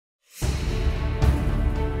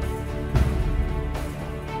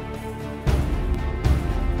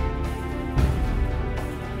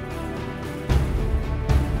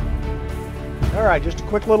All right, just a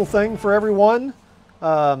quick little thing for everyone.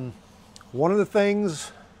 One of the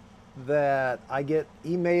things that I get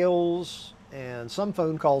emails and some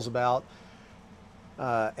phone calls about,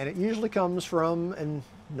 and it usually comes from, and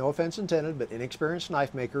no offense intended, but inexperienced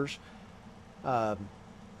knife makers,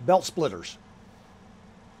 belt splitters.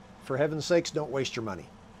 For heaven's sakes, don't waste your money.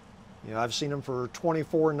 You know, I've seen them for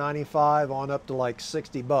 $24.95 on up to like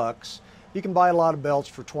 60 bucks. You can buy a lot of belts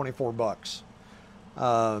for 24 bucks.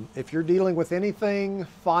 If you're dealing with anything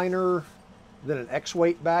finer than an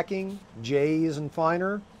X-weight backing, J's and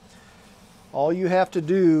finer, all you have to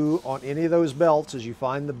do on any of those belts is you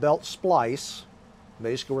find the belt splice,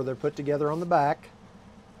 basically where they're put together on the back.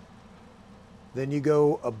 Then you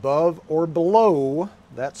go above or below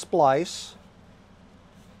that splice,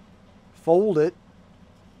 fold it.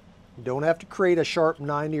 You don't have to create a sharp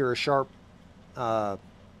 90 or a sharp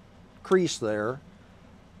crease there.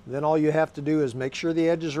 Then all you have to do is make sure the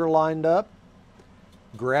edges are lined up,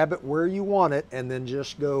 grab it where you want it, and then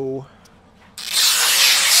just go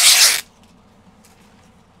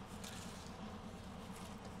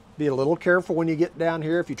be a little careful when you get down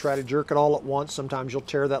here. If you try to jerk it all at once, sometimes you'll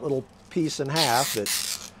tear that little piece in half.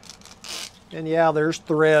 And yeah, there's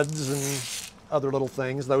threads and other little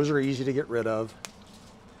things. Those are easy to get rid of.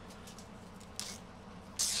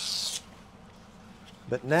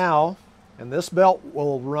 But now, and this belt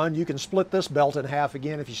will run, you can split this belt in half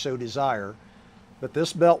again if you so desire, but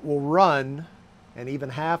this belt will run, and even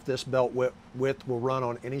half this belt width will run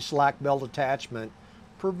on any slack belt attachment,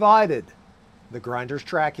 provided the grinder's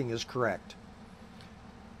tracking is correct.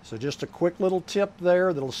 So just a quick little tip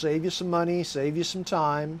there that'll save you some money, save you some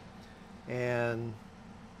time, and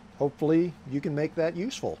hopefully you can make that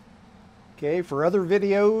useful. Okay, for other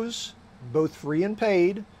videos, both free and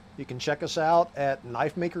paid, you can check us out at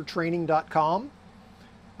KnifeMakerTraining.com.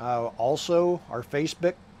 Also, our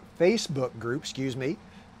Facebook group,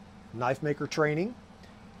 Knife Maker Training.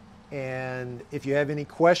 And if you have any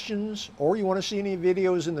questions or you want to see any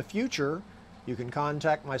videos in the future, you can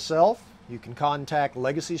contact myself. You can contact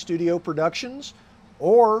Legacy Studio Productions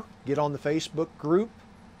or get on the Facebook group.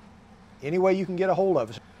 Any way you can get a hold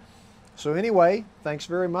of us. So anyway, thanks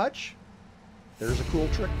very much. There's a cool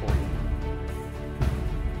trick for you.